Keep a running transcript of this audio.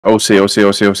OC.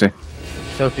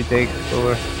 Sophie take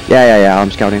over. Yeah. I'm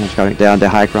scouting. They're on the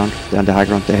high ground. They're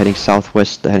heading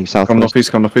southwest. Come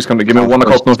northeast. Give me one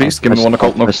occult northeast.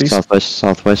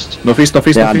 Southwest. Northeast.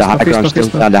 They're on the high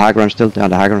ground still. They're on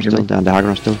the high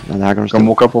ground still. Come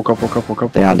walk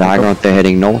up. They're on the high ground. They're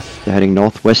heading north. They're heading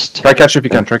northwest. Try catch if you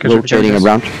can. Rotating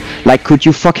around. Like, could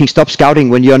you fucking stop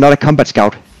scouting when you're not a combat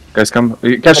scout? Guys, come.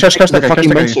 Catch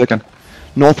that guy.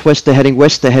 Northwest, they're heading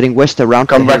west around.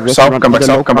 Come back south.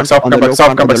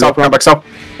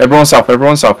 Everyone south.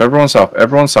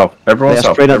 They're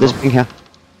straight on this thing here.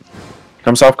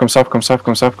 Come south. Take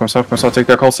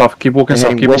that call south. Keep walking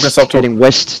south. Heading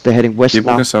west. They're heading west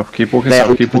now. Keep walking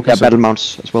south. Their battle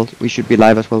mounts as well. We should be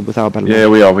live as well with our battle mounts. Yeah,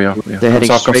 we are. They're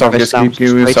heading straight west now.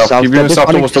 Keep moving south.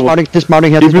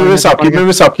 Dismounting here. Keep moving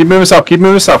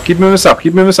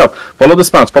south. Follow the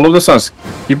spawns.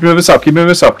 Keep moving south.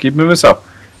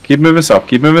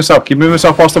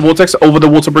 Past the vortex, over the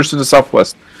water bridge to the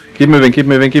southwest. Keep moving. They're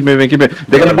gonna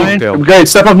be great.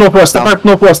 Step up northwest.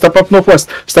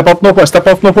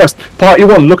 Party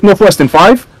 1, look northwest in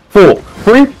 5, 4,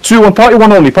 3, 2, 1. Party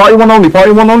 1 only.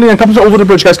 And come over the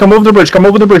bridge, guys. Come over the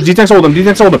bridge. D-tanks hold them.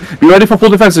 Be ready for full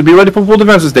defenses.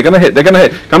 They're gonna hit.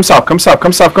 Come south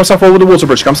over the water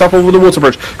bridge. Come south.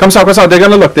 They're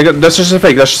gonna look. That's just a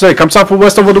fake. Come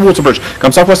southwest over the water bridge.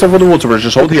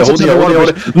 Just hold here.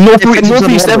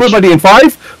 Northeast, everybody in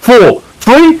 5, 4,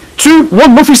 3, 2,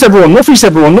 1. Northeast, everyone. Northeast.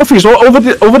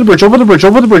 Over the bridge.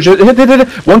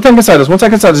 Hit. One tank inside us.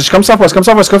 Come southwest.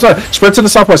 Spread to the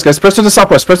southwest, guys. Guys, spread to the southwest.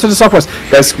 Just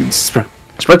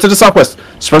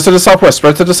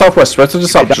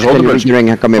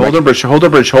hold the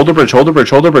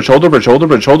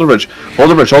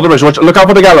bridge. Watch, look out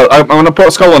for the gallows. I'm gonna put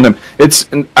a skull on him. It's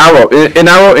an arrow. In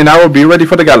arrow. Be ready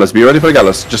for the gallows.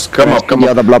 Just come up.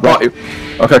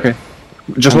 Okay.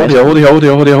 Just hold here. Let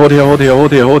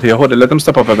them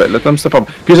step up a bit.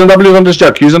 Q's and W's on this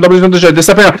jet. They're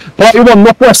stepping out. Party 1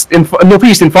 northeast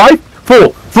in 5, 4,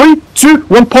 3, 2,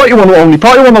 1. Party 1 only.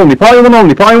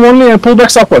 And pull back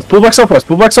southwest. Just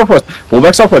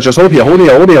hold here.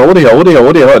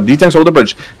 D-tanks hold the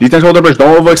bridge.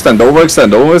 Don't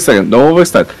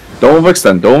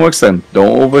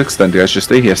overextend. Guys, just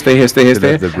stay here.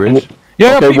 The bridge.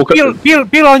 Yeah, okay,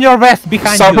 peel on your vest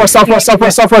behind you. Southwest.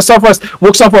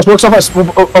 Walk southwest.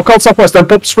 Occult southwest. Then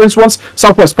pop sprints once.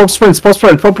 Southwest. Pop sprint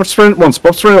once.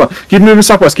 Keep moving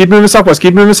southwest.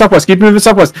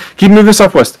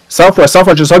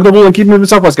 Southwest. Just hug the wall and keep moving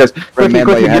southwest, guys.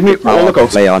 Quickly. Give me all the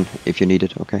codes. Play on if you need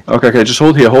it. Okay. Just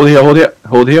hold here. Are they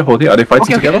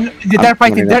fighting together? They're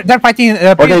fighting.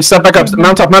 Okay, step back up.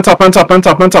 Mount up.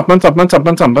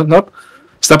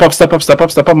 Step up.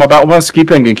 My battle ones. Keep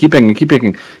pinging. Alright,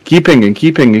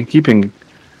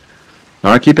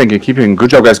 keep pinging. Good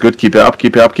job, guys. Good. Keep it up.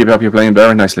 You're playing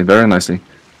very nicely.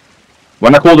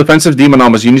 When I call defensive demon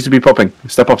armors, you need to be popping.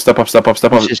 Step up.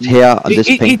 Just here on this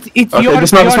ping.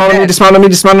 Okay,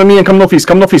 dismount on me, and come northeast.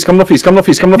 They're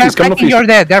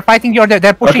fighting your dead.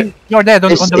 They're pushing your dead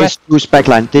on the west. This is back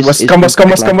line. Come.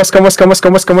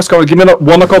 Give me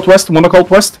one occult west.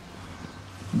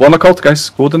 One occult, guys.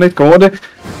 Coordinate.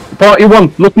 Party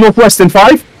 1, look northwest in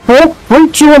 5, 4,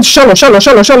 3, 2, 1. Shallow.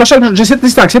 Just hit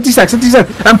these tanks.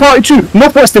 And party 2,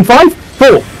 northwest in 5,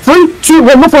 4, 3, 2,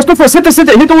 1. Northwest. Hit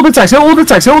all the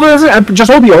tanks. And just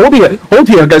hold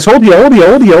here, guys. Hold here.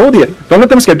 Don't let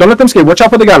them escape. Watch out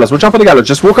for the gallows.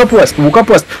 Just walk up west.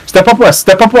 Step up west.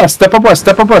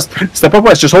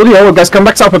 Just hold here, guys. Come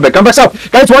back south a bit.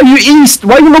 Guys, why are you east?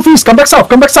 Why are you northeast? Come back south.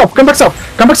 Pull back south.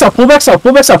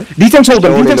 D-tanks hold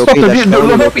them.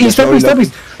 Step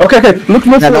east. Okay. Look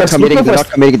northwest. They're not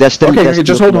committing. They're still. Okay.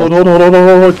 Just hold.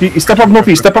 Step up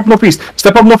northeast.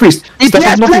 Step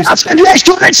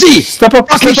up.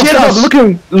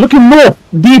 Looking north.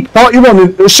 Deep. Party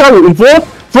 1. Shallow. In 4,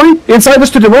 3. Inside us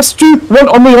to the west. 2, 1.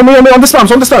 On me. On the stance.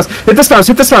 Hit the stance.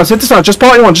 Just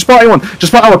party one.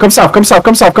 Come south.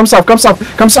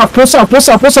 Pull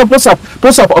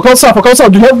south. Occult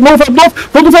south. Do you have north?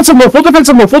 Full defensive north.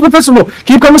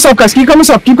 Keep coming south, guys.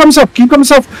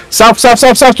 South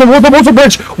towards the water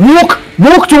bridge.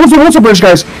 Walk towards the water bridge,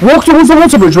 guys. We're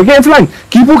getting flanked.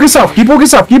 Keep walking south, guys.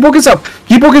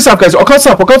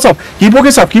 Occult south. Keep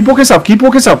walking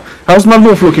south. How's my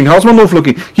north looking?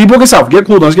 Keep walking south. Get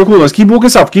cooldowns. Keep walking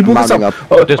south.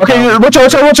 Okay, watch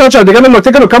out. They're gonna look.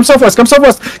 Come southwest.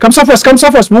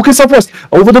 Walking southwest.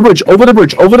 Over the bridge.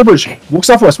 Walk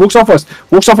southwest.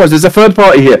 There's a third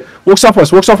party here. Walk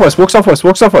southwest.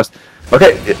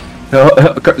 Okay.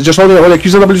 Just hold it.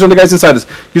 Q's and W's on the guys inside us.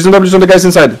 Q's and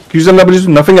W's,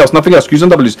 nothing else. Q's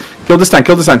and W's. Kill this tank.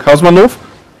 How's my north?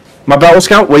 My battle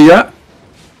scout, where you at?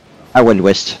 I went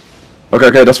west.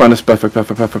 Okay, that's fine. That's perfect.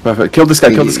 Kill this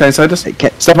guy inside us.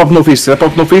 Step up northeast. Step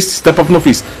up northeast.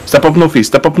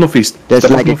 There's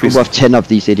like a group of 10 of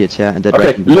these idiots here, and they're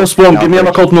okay. Low spawn. Give me an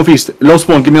occult northeast.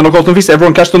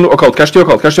 Everyone catch the occult.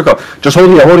 Just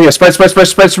hold here.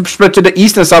 Spread to the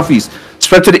east and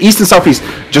southeast.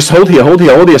 Just hold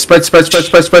here. Spread.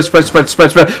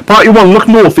 Party 1, look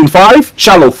north in 5.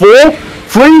 Shallow. 4,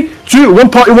 3, 2, 1.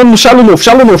 Party 1, shallow north.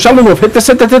 Hit this,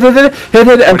 hit,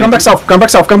 and come back south. Come back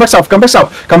southwest. Guys,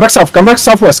 don't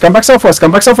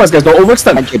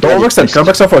overextend.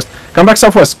 Come back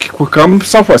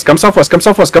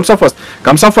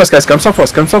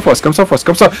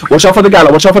southwest. Watch out for the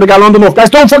gala on the north. Guys,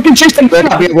 don't fucking chase them.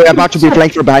 We're about to be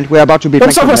flanked from behind.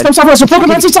 Come southwest.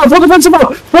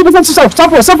 Full defensive south.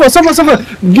 Southwest.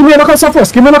 Give me a knockout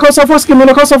southwest. And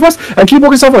keep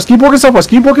walking southwest.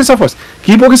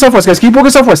 Guys. Keep walking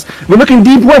southwest. We're looking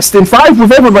deep west in 5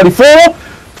 with everybody. 4,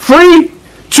 3,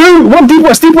 2, 1. Deep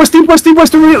west.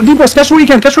 Catch where you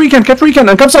can.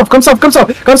 And come south. Nasca.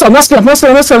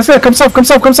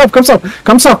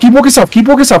 Come south. Keep walking south. Keep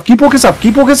walking south,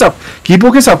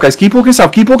 guys. Keep walking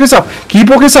south. Give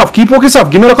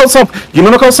me a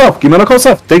call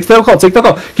south. Take the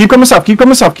call. Keep coming south. Keep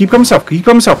coming south,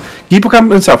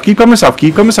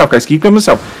 guys. Keep coming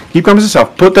south.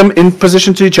 Put them in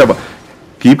position to each other.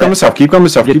 Keep coming south.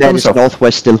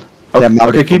 Northwest still.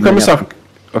 Okay, keep coming south.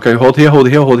 Okay, hold here.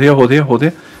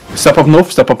 Step up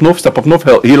north.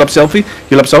 Heal up selfie.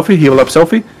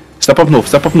 Step up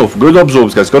north. Good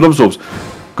absorbs, guys. Good absorbs.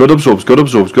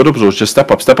 Just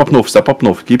step up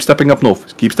north. Keep stepping up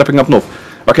north.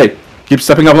 Okay, keep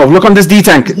stepping up north. Look on this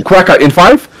D-tank. Quacker in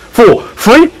 5, 4,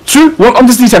 3, 2, 1. On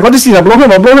this D-tank. Blow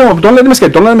him up. Don't let him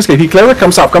escape. He clear it.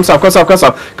 Come south.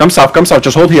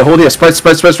 Just hold here. Spread.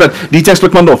 D-tanks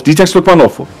look one north.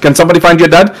 Can somebody find your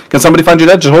dad? Just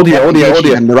hold here.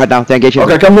 Right now, they're engaging.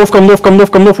 Okay, come north.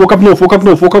 Walk up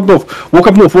north.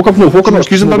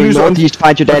 Excuse me, northeast,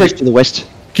 find your dad to the west.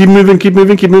 Keep moving.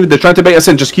 They're trying to bait us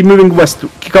in. Just keep moving west.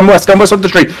 Come west of the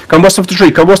tree.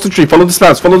 Follow the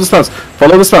stance.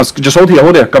 Just hold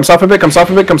here. Come south a bit. I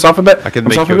can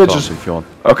make you a call if you want.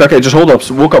 Okay. Just hold up.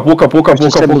 Walk up.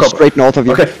 Straight north of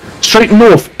you. Okay. Straight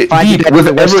north. Deep with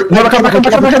every. No, come back.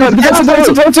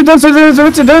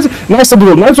 Nice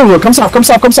blue. Come south. Full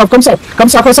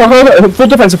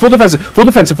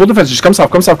defensive. Just come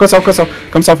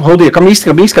south. Hold here. Come east.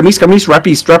 Rap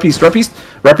east.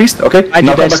 Okay.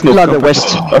 They're still on the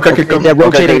west. Okay. They're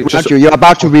rotating around you. You're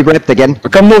about to be repped again.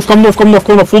 Come north. Full north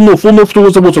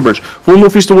towards the water bridge. Full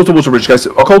northeast towards the water bridge, guys.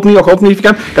 Occult me if you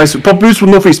can. Guys, pop boots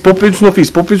northeast. Pop boots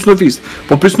northeast.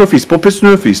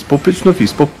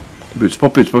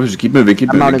 Keep moving.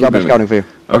 I'm mounting up and scouting for you.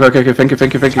 Okay. Thank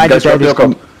you. Guys, grab your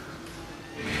occult.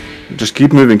 Just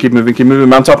keep moving.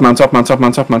 Mount up.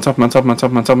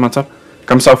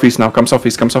 Come southeast now.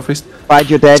 Find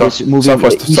your dad is moving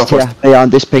southwest. east here. They are on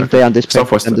this ping.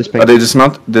 Southwest. Are they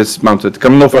dismounted?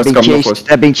 Come northwest.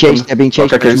 They're being chased.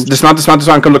 Okay. Dismount.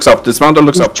 Come look south. Dismount and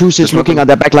look south. Tous is looking on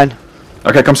their backline.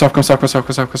 Okay, come south.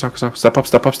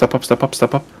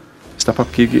 Step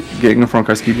up. Keep getting in front,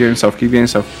 guys. Keep getting south. Keep bringing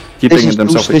them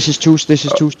south. This is Tous.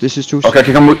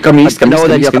 Okay, come east. They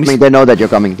know that you're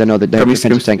coming. They know that they're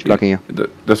defensive tanks blocking you.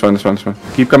 That's fine.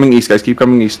 Keep coming east, guys.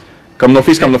 Come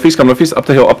northeast. Up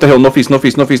the hill. Northeast.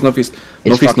 Northwest.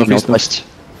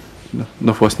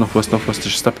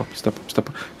 Just step up.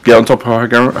 Get on top.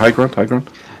 High ground.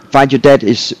 Find your dad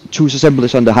is Tous Assemble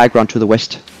is on the high ground to the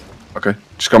west. Okay.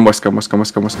 Just come west. Take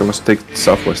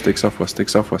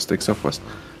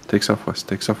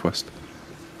southwest.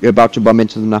 You're about to bomb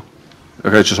into them now.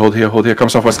 Okay, just hold here. Come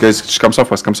southwest, guys. Just come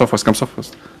southwest.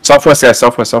 Southwest, guys.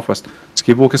 Southwest. Just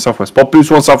keep walking southwest. Pop boots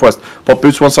one southwest.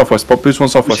 Tous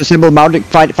Assemble mounting.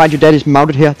 Find your dad is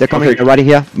mounted here. They're coming. They're right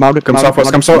here. Mounted. Come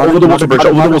southwest. Over the water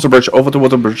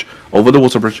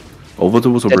bridge.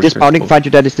 They're dismounting. Find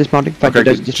your dad is dismounting.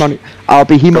 Our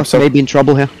behemoth may be in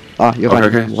trouble here. You're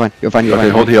fine. You're fine.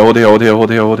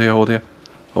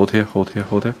 Okay, hold here.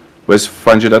 Where's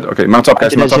find your dad? Okay, mount up,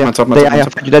 guys. Mount up. Find your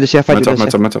dad is here.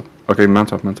 Mount up. Okay,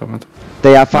 mount up.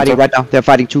 They are fighting right now. They're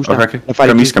fighting Tous now. Okay.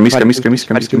 Come east. Come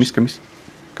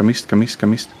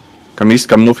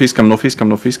northeast.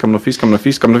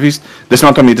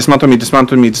 Dismount on me.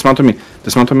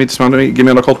 Give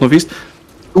me an occult northeast.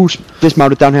 Tous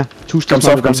dismounted down here. Tous come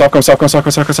south. Defensive in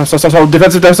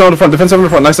the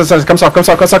front. Nice. Come south.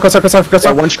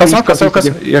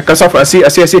 Yeah, come south. I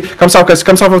see. Come south, guys.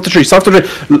 Come south of the tree. South of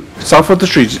the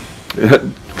tree.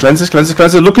 Cleanses.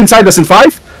 Look inside us in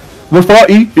 5, With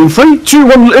 40 in 3, 2,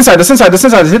 1 inside. That's inside.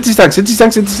 Hit these tanks,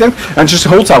 and just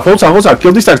hold south.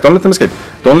 Kill these tanks. Don't let them escape.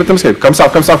 Come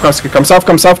south. Don't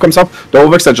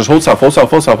overextend. Just hold south.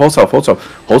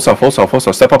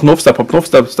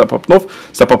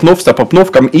 Step up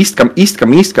north. Come east. Come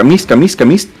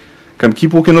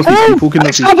keep walking north.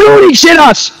 Stop ruining shit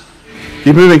us.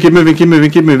 Keep moving. Keep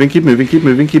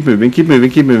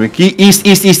east.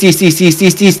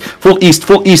 Full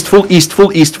east.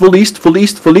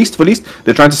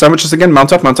 They're trying to sandwich us again.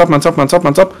 Mount up.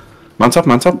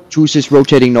 Tous is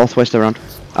rotating northwest around.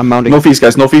 I'm mounting. Northeast,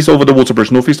 guys. Northeast over the water bridge.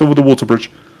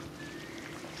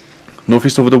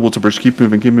 Keep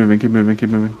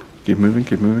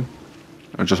moving.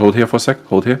 And just hold here for a sec.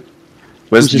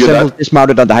 Where's Tous is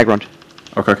dismounted on the high ground.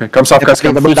 Okay. Come south, guys.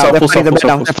 Come full south.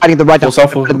 They're fighting the right now.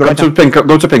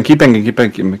 Go to ping. Keep pinging.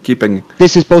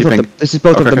 This is both of them.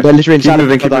 They're literally inside.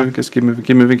 Keep moving.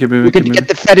 We can get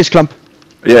the fetish clump.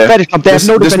 Yeah. Fetish clump. They have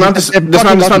no dismount with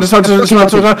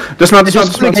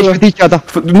each other.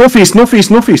 Northeast.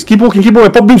 Keep walking.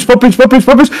 Pop beams.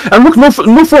 And look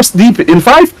northwest deep in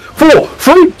 5, 4,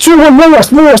 3, 2, 1. More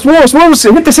west. Hit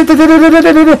this. Hit.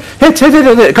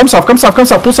 Come south. Pull south.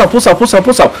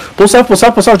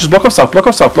 Just block off south.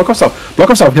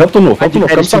 Help the north.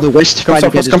 Come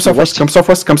southwest.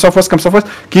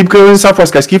 Keep going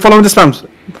southwest, guys. Keep following the spams.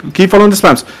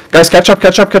 Guys, catch up.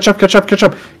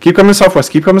 Keep coming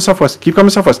southwest.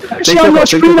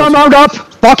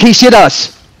 Fuck, he shit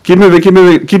us. Keep moving.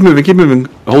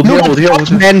 Hold here.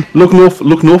 Look north.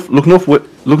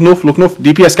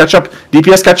 DPS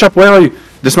catch up. Where are you?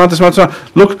 Dismount.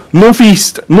 Look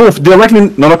northeast.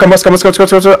 Directly. No, come west. Up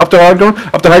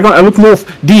the high ground. And look north.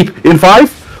 Deep. In 5,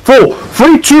 4,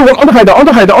 3, 2, 1. On the hider.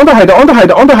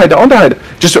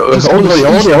 Just hold it.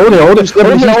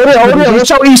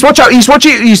 Watch out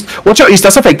east.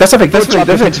 That's a fake.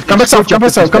 Come back south.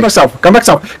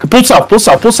 Pull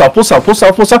south.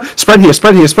 Spread here.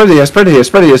 Spread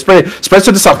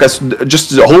to the south, guys.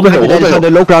 Just hold it. On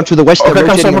the low ground to the west. Okay,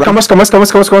 come west.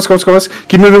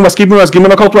 Keep moving west. Give me a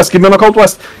cold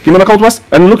west.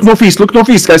 And look northeast,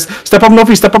 guys. Step up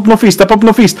northeast.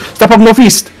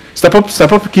 Step up.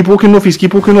 Keep walking northeast.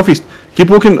 Okay,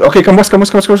 come west.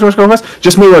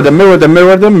 Just mirror them.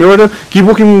 Keep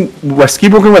walking west.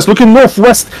 Looking north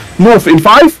in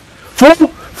 5, 4, 3,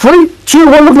 2,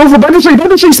 1. Look north. By the tree.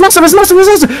 It's massive.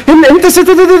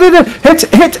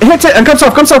 Hit, and come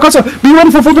south. Be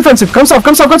ready for full defensive. Come south.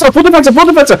 Full defensive. Come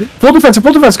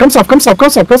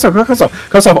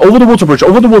south. Over the water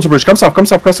bridge. Come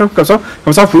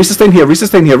south. Resistain here.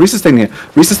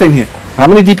 How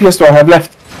many DPS do I have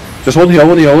left? Just hold here.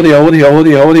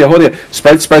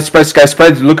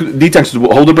 Spread. Look, D-tanks,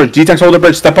 hold the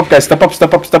bridge. Step up, guys. Step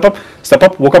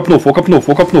up. Walk up north.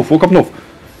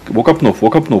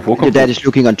 Your dad is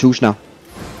looking on Tous now.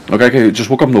 Okay.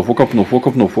 Just walk up north.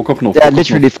 They're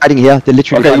literally fighting here.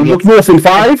 Okay, look north in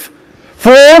 5,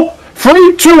 4,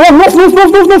 3, 2, 1. North.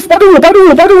 By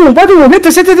the wall. Hit.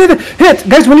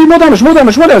 Guys, we need more damage.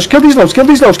 Kill these lows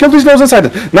inside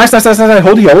it. Nice.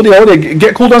 Hold here.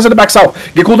 Get cooldowns in the back south.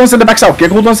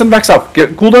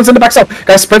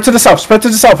 Guys, spread to the south of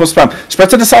spam.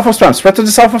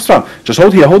 Just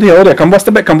hold here. Come west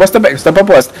a bit. Step up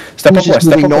west.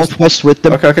 Northwest with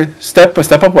them. Okay. Step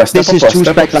up west. This is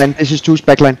Tous'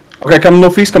 backline. Okay, come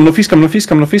northeast. Come northeast.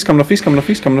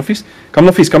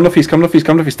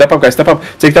 Step up, guys.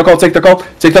 Take the call.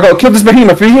 Kill this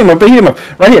behemoth.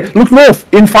 Right here. Look north.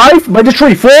 In 5, by the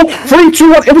tree. 4, 3,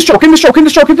 2, 1. In the choke. Hit the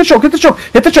choke.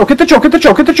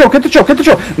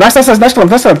 Nice.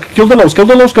 Kill the lows. Kill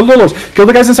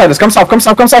the guys inside us. Come south.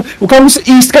 We'll come east.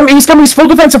 Full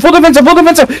defensive.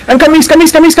 And come east. Full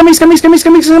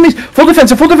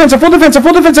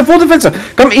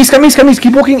defensive. Come east.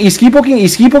 Keep walking east.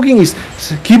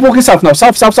 Keep walking south now.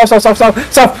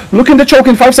 South. Look in the choke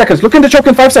in 5 seconds. Look in the choke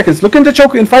in 5 seconds. To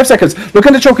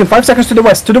the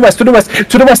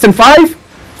west. In 5,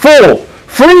 4,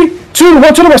 3, 2,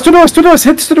 1. To the west.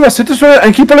 Hit to the west.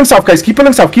 And keep pulling south, guys. Keep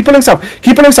pulling south. Good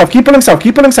job. Keep pulling south.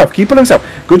 Find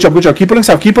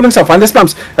the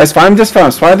spams. Guys, find the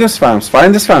spams.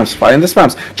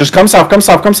 Just come south.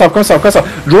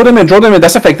 Draw them in.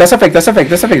 That's a fake.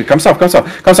 Come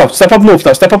south. Step up north.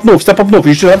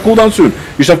 You should have cooldowns soon.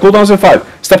 You should have cooldowns in 5.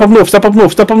 Step up north.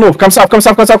 Come south.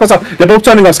 They're both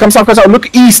turning us. Come south. Look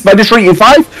east by the tree in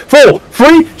 5, 4,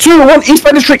 3, 2, 1. East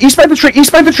by the tree.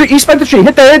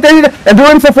 Hit there. And be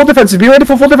ready for full defense. Be ready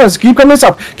for full defense. Keep coming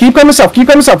south. Keep coming south. Keep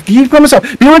coming south. Keep coming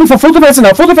south. Be ready for full defense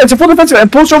now. Full defense. Full defense.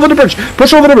 And push over the bridge.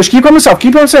 Push over the bridge. Keep coming south.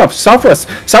 Keep coming south. Southwest.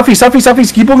 Southeast. Southeast.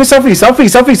 Southeast. Keep moving southeast.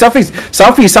 Southeast. Southeast. Southeast.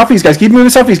 Southeast. Southeast. Guys, keep moving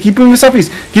southeast. Keep moving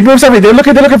southeast. Keep moving southeast. They're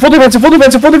looking. Full defense. Full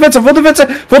defense. Full defense. Full defense.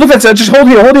 Full defense. Just hold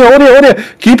here. Hold here. Hold here. Hold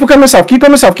here. Keep coming south. Keep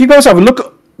coming south. Keep coming south.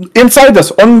 Look inside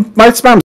us on my spam.